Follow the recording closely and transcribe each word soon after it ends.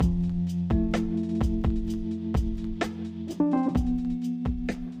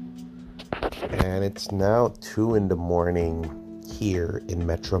and it's now 2 in the morning here in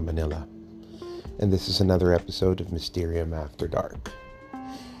Metro Manila. And this is another episode of Mysterium After Dark.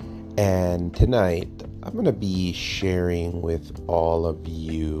 And tonight, I'm going to be sharing with all of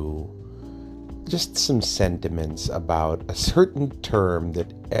you just some sentiments about a certain term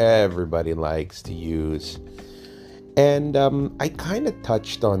that everybody likes to use. And I kind of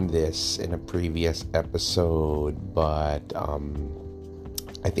touched on this in a previous episode, but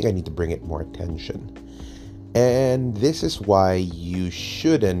I think I need to bring it more attention. And this is why you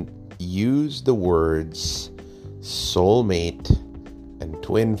shouldn't use the words soulmate and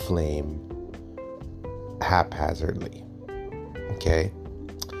twin flame haphazardly. Okay?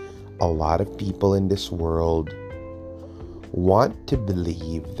 A lot of people in this world want to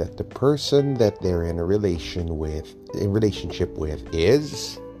believe that the person that they're in a relationship with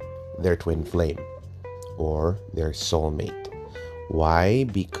is their twin flame or their soulmate. Why?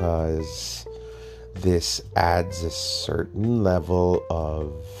 Because this adds a certain level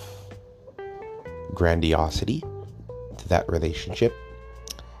of grandiosity to that relationship.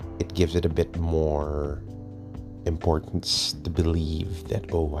 It gives it a bit more importance to believe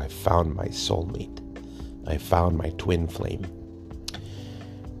that, oh, I found my soulmate. I found my twin flame.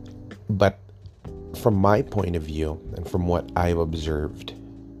 But from my point of view and from what I've observed,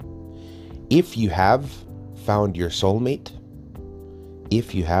 if you have found your soulmate,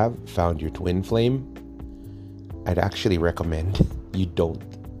 if you have found your twin flame, I'd actually recommend you don't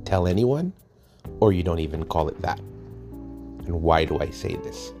tell anyone, or you don't even call it that. And why do I say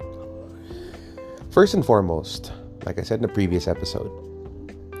this? First and foremost, like I said in the previous episode,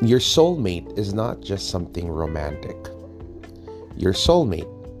 your soulmate is not just something romantic. Your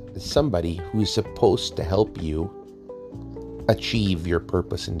soulmate is somebody who's supposed to help you achieve your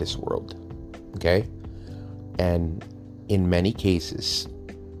purpose in this world. Okay? And in many cases,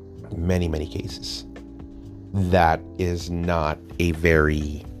 many cases, that is not a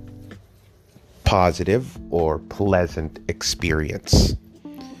very positive or pleasant experience.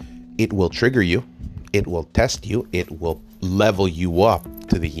 It will trigger you. It will test you. It will level you up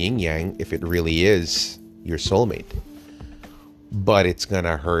to the yin-yang if it really is your soulmate. But it's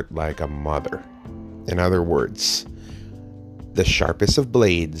gonna hurt like a mother. In other words, the sharpest of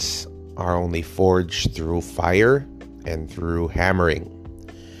blades are only forged through fire and through hammering.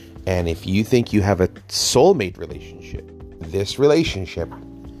 And if you think you have a soulmate relationship, this relationship,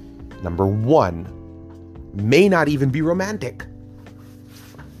 number one, may not even be romantic.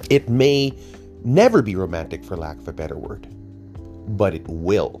 It may never be romantic, for lack of a better word. But it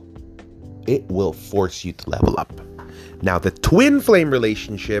will. It will force you to level up. Now, the twin flame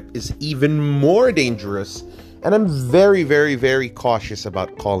relationship is even more dangerous. And I'm very cautious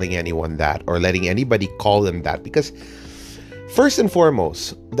about calling anyone that or letting anybody call them that. Because first and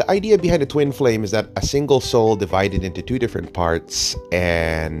foremost, the idea behind a twin flame is that a single soul divided into two different parts.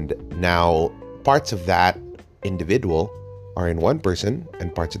 And now parts of that individual are in one person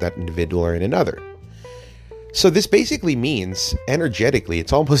and parts of that individual are in another. So this basically means, energetically,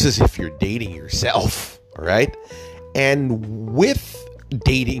 it's almost as if you're dating yourself, all right? And with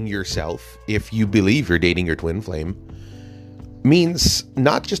dating yourself, if you believe you're dating your twin flame, means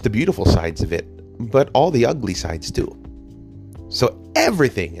not just the beautiful sides of it, but all the ugly sides too. So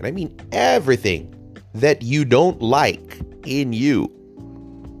everything, and I mean everything, that you don't like in you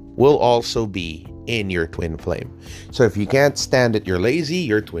will also be in your twin flame. So if you can't stand it, you're lazy,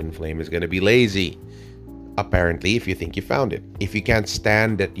 your twin flame is going to be lazy. Apparently, if you think you found it. If you can't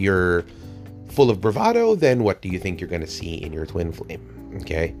stand that you're full of bravado, then what do you think you're going to see in your twin flame?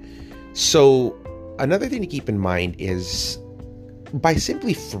 Okay? So another thing to keep in mind is by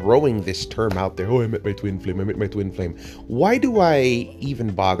simply throwing this term out there, oh, I met my twin flame. Why do I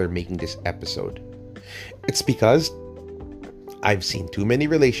even bother making this episode? It's because I've seen too many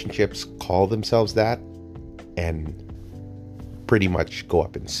relationships call themselves that and pretty much go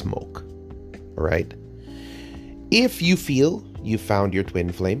up in smoke. All right? If you feel you found your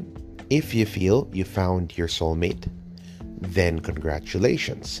twin flame, if you feel you found your soulmate, then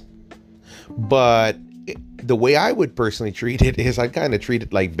congratulations. But the way I would personally treat it is I kind of treat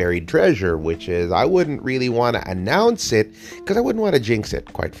it like buried treasure, which is I wouldn't really want to announce it because I wouldn't want to jinx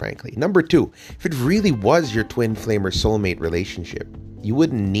it, quite frankly. Number two, if it really was your twin flame or soulmate relationship, you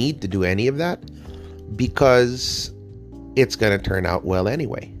wouldn't need to do any of that because it's going to turn out well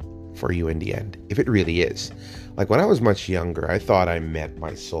anyway for you in the end, if it really is. Like when I was much younger, I thought I met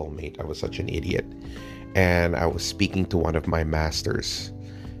my soulmate. I was such an idiot. And I was speaking to one of my masters.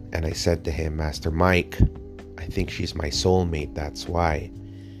 And I said to him, Master Mike, I think she's my soulmate, that's why.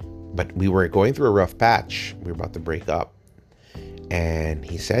 But we were going through a rough patch. We were about to break up. And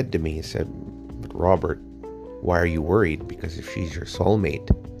he said to me, Robert, why are you worried? Because if she's your soulmate,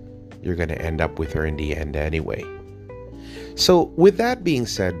 you're going to end up with her in the end anyway. So with that being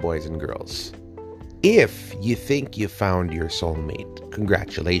said, boys and girls, if you think you found your soulmate,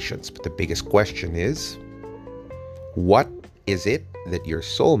 congratulations. But the biggest question is, what is it that your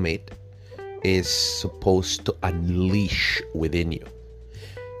soulmate is supposed to unleash within you?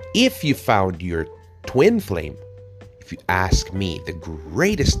 If you found your twin flame, if you ask me, the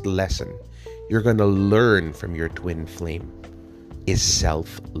greatest lesson you're going to learn from your twin flame is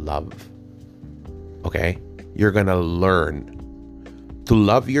self-love. Okay? You're going to learn to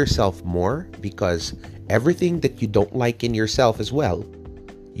love yourself more, because everything that you don't like in yourself as well,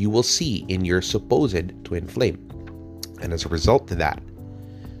 you will see in your supposed twin flame. And as a result of that,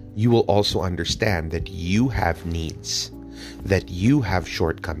 you will also understand that you have needs, that you have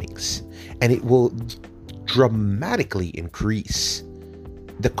shortcomings, and it will dramatically increase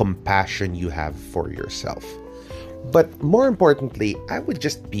the compassion you have for yourself. But more importantly, I would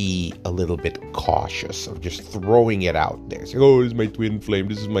just be a little bit cautious of just throwing it out there. Saying, oh, this is my twin flame,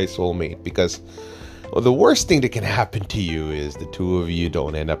 this is my soulmate. Because the worst thing that can happen to you is the two of you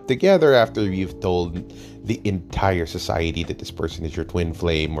don't end up together after you've told the entire society that this person is your twin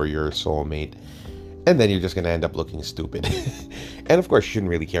flame or your soulmate. And then you're just going to end up looking stupid. And of course, you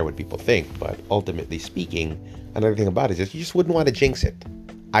shouldn't really care what people think. But ultimately speaking, another thing about it is you just wouldn't want to jinx it.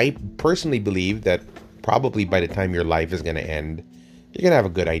 I personally believe that probably by the time your life is going to end, you're going to have a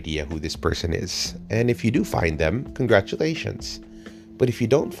good idea who this person is. And if you do find them, congratulations. But if you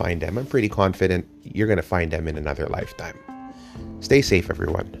don't find them, I'm pretty confident you're going to find them in another lifetime. Stay safe,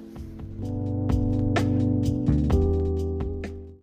 everyone.